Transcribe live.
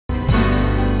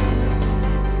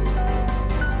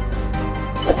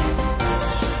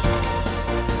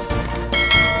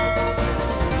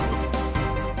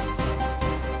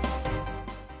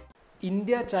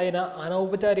China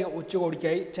അനൗപചാരിക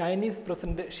ഉച്ചകോടിക്കായി Chinese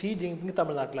president Xi Jinping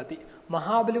തമിഴ്നാട്ടിലെത്തി.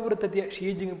 മഹാബലിപുരത്തെത്തിയ she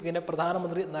ജിൻപിങ്ങിനെ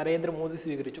പ്രധാനമന്ത്രി നരേന്ദ്രമോദി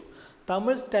സ്വീകരിച്ചു.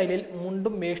 തമിഴ് സ്റ്റൈലിൽ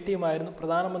മുണ്ടും വേഷ്ടിയുമായിരുന്നു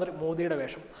പ്രധാനമന്ത്രി മോദിയുടെ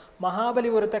വേഷം.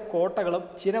 മഹാബലിപുരത്തെ കോട്ടകളും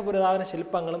ചിരപുരാതന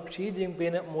ശില്പങ്ങളും ഷീ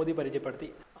ജിൻപിങ്ങിന് മോദി പരിചയപ്പെടുത്തി.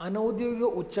 അനൗദ്യോഗിക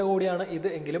ഉച്ചകോടിയാണ് ഇത്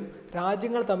എങ്കിലും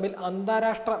രാജ്യങ്ങൾ തമ്മിൽ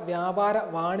അന്താരാഷ്ട്ര വ്യാപാര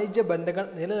വാണിജ്യ ബന്ധങ്ങൾ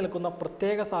നിലനിൽക്കുന്ന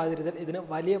പ്രത്യേക സാഹചര്യത്തിൽ ഇതിന്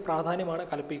വലിയ പ്രാധാന്യമാണ്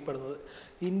കൽപ്പിക്കപ്പെടുന്നത്.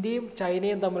 ഇന്ത്യയും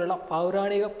ചൈനയും തമ്മിലുള്ള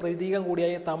പൗരാണിക പ്രതീകം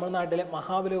കൂടിയായ തമിഴ്നാട്ടിലെ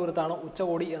മഹാബലിപുരത്താണ്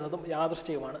ഉച്ചകോടി എന്നതും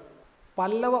യാദൃശ്ചികമാണ്.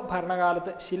 പല്ലവ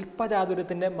ഭരണകാലത്ത്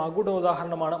ശില്പചാതുര്യത്തിൻ്റെ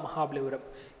മകുടോദാഹരണമാണ് മഹാബലിപുരം.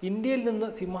 ഇന്ത്യയിൽ നിന്ന്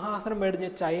സിംഹാസനം മേടിഞ്ഞ്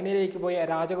ചൈനയിലേക്ക് പോയ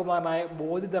രാജകുമാരനായ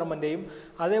ബോധിധർമ്മൻ്റെയും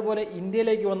അതേപോലെ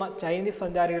ഇന്ത്യയിലേക്ക് വന്ന ചൈനീസ്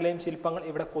സഞ്ചാരികളുടെയും ശില്പങ്ങൾ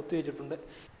ഇവിടെ കൊത്തിവെച്ചിട്ടുണ്ട്.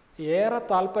 ഏറെ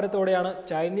താൽപ്പര്യത്തോടെയാണ്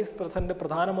ചൈനീസ് പ്രസിഡന്റ്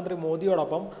പ്രധാനമന്ത്രി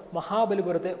മോദിയോടൊപ്പം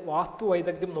മഹാബലിപുരത്തെ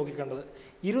വാസ്തുവൈദഗ്ധ്യം നോക്കിക്കണ്ടത്.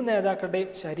 ഇരു നേതാക്കളുടെയും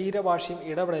ശരീരഭാഷയും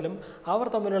ഇടപെടലും അവർ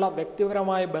തമ്മിലുള്ള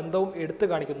വ്യക്തിപരമായ ബന്ധവും എടുത്തു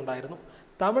കാണിക്കുന്നുണ്ടായിരുന്നു.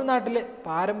 തമിഴ്നാട്ടിലെ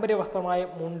പാരമ്പര്യ വസ്ത്രമായ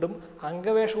മുണ്ടും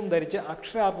അംഗവേഷവും ധരിച്ച്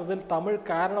അക്ഷരാർത്ഥത്തിൽ തമിഴ്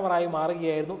കാരണവരായി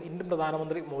മാറുകയായിരുന്നു ഇന്ത്യൻ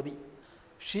പ്രധാനമന്ത്രി മോദി.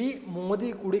 ഷീ മോദി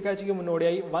കൂടിക്കാഴ്ചയ്ക്ക്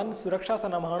മുന്നോടിയായി വൻ സുരക്ഷാ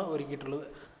സന്നാഹമാണ് ഒരുക്കിയിട്ടുള്ളത്.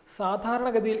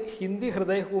 സാധാരണഗതിയിൽ ഹിന്ദി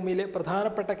ഹൃദയഭൂമിയിലെ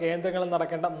പ്രധാനപ്പെട്ട കേന്ദ്രങ്ങളിൽ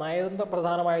നടക്കേണ്ട നയതന്ത്ര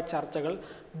പ്രധാനമായ ചർച്ചകൾ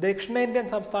ദക്ഷിണേന്ത്യൻ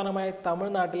സംസ്ഥാനമായ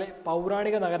തമിഴ്നാട്ടിലെ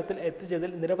പൗരാണിക നഗരത്തിൽ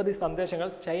എത്തിച്ചതിൽ നിരവധി സന്ദേശങ്ങൾ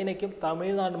ചൈനയ്ക്കും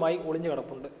തമിഴ്നാടുമായി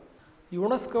ഒളിഞ്ഞുകിടപ്പുണ്ട്.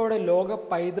 യുനെസ്കോയുടെ ലോക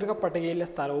പൈതൃക പട്ടികയിലെ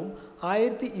സ്ഥലവും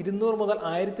 1200 മുതൽ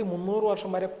 1300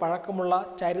 വർഷം വരെ പഴക്കമുള്ള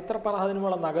ചരിത്ര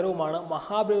പ്രാധാന്യമുള്ള നഗരവുമാണ്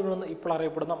മഹാബലിപുരം എന്ന് ഇപ്പോൾ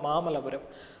അറിയപ്പെടുന്ന മാമല്ലപുരം.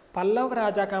 പല്ലവ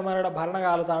രാജാക്കന്മാരുടെ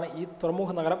ഭരണകാലത്താണ് ഈ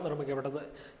തുറമുഖ നഗരം നിർമ്മിക്കപ്പെട്ടത്.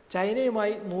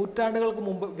 ചൈനയുമായി നൂറ്റാണ്ടുകൾക്ക്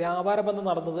മുമ്പ് വ്യാപാര ബന്ധം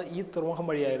നടന്നത് ഈ തുറമുഖം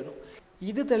വഴിയായിരുന്നു.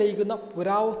 ഇത് തെളിയിക്കുന്ന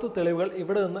പുരാവസ്തു തെളിവുകൾ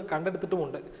ഇവിടെ നിന്ന്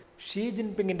കണ്ടെടുത്തിട്ടുമുണ്ട്. ഷീ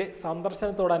ജിൻപിങ്ങിൻ്റെ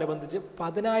സന്ദർശനത്തോടനുബന്ധിച്ച്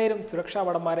 10,000 സുരക്ഷാ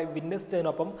ഭടന്മാരെ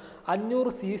വിന്യസിച്ചതിനൊപ്പം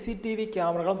 500 CCTV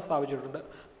ക്യാമറകളും സ്ഥാപിച്ചിട്ടുണ്ട്.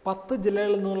 10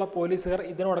 ജില്ലകളിൽ നിന്നുള്ള പോലീസുകാർ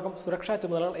ഇതിനോടകം സുരക്ഷാ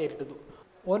ചുമതലകൾ ഏറ്റെടുത്തു.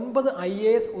 9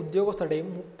 IAS ഉദ്യോഗസ്ഥരുടെയും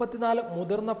 34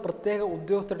 മുതിർന്ന പ്രത്യേക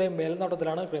ഉദ്യോഗസ്ഥരുടെയും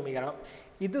മേൽനോട്ടത്തിലാണ് ക്രമീകരണം.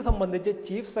 ഇത് സംബന്ധിച്ച്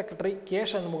ചീഫ് സെക്രട്ടറി K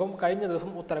ഷൺമുഖം കഴിഞ്ഞ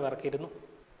ദിവസം ഉത്തരവിറക്കിയിരുന്നു.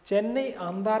 ചെന്നൈ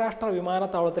അന്താരാഷ്ട്ര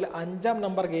വിമാനത്താവളത്തിൽ 5-ാം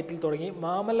നമ്പർ ഗേറ്റിൽ തുടങ്ങി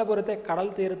മാമല്ലപുരത്തെ കടൽ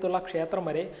തീരത്തുള്ള ക്ഷേത്രം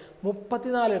വരെ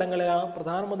 34 ഇടങ്ങളിലാണ്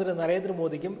പ്രധാനമന്ത്രി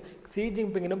നരേന്ദ്രമോദിക്കും ഷീ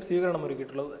ജിൻപിങ്ങിനും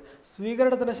സ്വീകരണമൊരുക്കിയിട്ടുള്ളത്.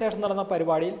 സ്വീകരണത്തിന് ശേഷം നടന്ന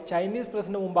പരിപാടിയിൽ ചൈനീസ്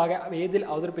പ്രസിഡന്റ് മുമ്പാകെ വേദിയിൽ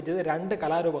അവതരിപ്പിച്ചത് 2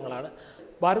 കലാരൂപങ്ങളാണ്.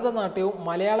 ഭരതനാട്യവും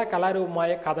മലയാള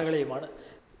കലാരൂപമായ കഥകളിയുമാണ്.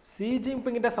 ഷീ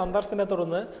ജിൻപിങ്ങിൻ്റെ സന്ദർശനത്തെ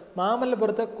തുടർന്ന്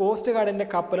മാമല്ലപുരത്ത് കോസ്റ്റ് ഗാർഡിൻ്റെ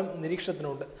കപ്പലും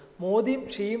നിരീക്ഷണത്തിനുണ്ട്. മോദിയും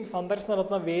ഷീയും സന്ദർശനം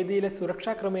നടത്തുന്ന വേദിയിലെ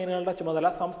സുരക്ഷാ ക്രമീകരണങ്ങളുടെ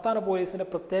ചുമതല സംസ്ഥാന പോലീസിൻ്റെ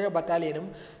പ്രത്യേക ബറ്റാലിയനും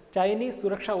ചൈനീസ്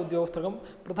സുരക്ഷാ ഉദ്യോഗസ്ഥർക്കും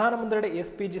പ്രധാനമന്ത്രിയുടെ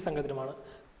SPG സംഘത്തിനുമാണ്.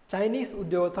 ചൈനീസ്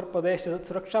ഉദ്യോഗസ്ഥർ പ്രദേശത്ത്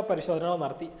സുരക്ഷാ പരിശോധനകൾ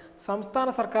നടത്തി. സംസ്ഥാന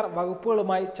സർക്കാർ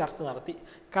വകുപ്പുകളുമായി ചർച്ച നടത്തി.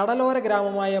 കടലോര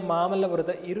ഗ്രാമമായ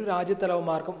മാമല്ലപുരത്ത് ഇരു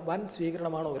രാജ്യത്തലവന്മാർക്കും വൻ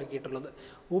സ്വീകരണമാണ് ഒരുക്കിയിട്ടുള്ളത്.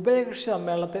 ഉഭയകക്ഷി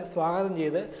സമ്മേളനത്തെ സ്വാഗതം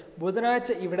ചെയ്ത്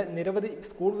ബുധനാഴ്ച ഇവിടെ നിരവധി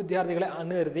സ്കൂൾ വിദ്യാർത്ഥികളെ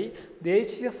അണിനിരത്തി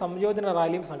ദേശീയ സംയോജന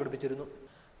റാലിയും സംഘടിപ്പിച്ചിരുന്നു.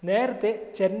 നേരത്തെ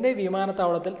ചെന്നൈ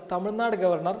വിമാനത്താവളത്തിൽ തമിഴ്നാട്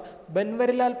ഗവർണർ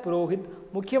ബൻവരിലാൽ പുരോഹിത്,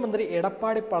 മുഖ്യമന്ത്രി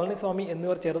എടപ്പാടി പളനിസ്വാമി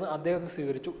എന്നിവർ ചേർന്ന് അദ്ദേഹത്തെ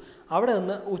സ്വീകരിച്ചു. അവിടെ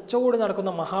നിന്ന് ഉച്ചകോടി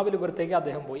നടക്കുന്ന മഹാബലിപുരത്തേക്ക്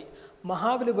അദ്ദേഹം പോയി.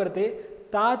 മഹാബലിപുരത്തെ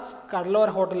താജ് കടലോര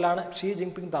ഹോട്ടലിലാണ് ഷീ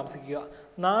ജിൻപിങ് താമസിക്കുക.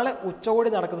 നാളെ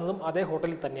ഉച്ചകോടി നടക്കുന്നതും അതേ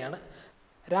ഹോട്ടലിൽ തന്നെയാണ്.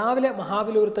 രാവിലെ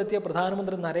മഹാബലിപുരത്തെത്തിയ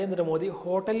പ്രധാനമന്ത്രി നരേന്ദ്രമോദി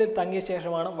ഹോട്ടലിൽ തങ്ങിയ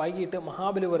ശേഷമാണ് വൈകിട്ട്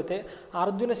മഹാബലിപുരത്തെ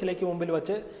അർജുന ശിലയ്ക്ക് മുമ്പിൽ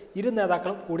വച്ച് ഇരു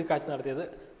നേതാക്കളും കൂടിക്കാഴ്ച നടത്തിയത്.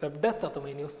 Web desk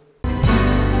Tatwamayi news.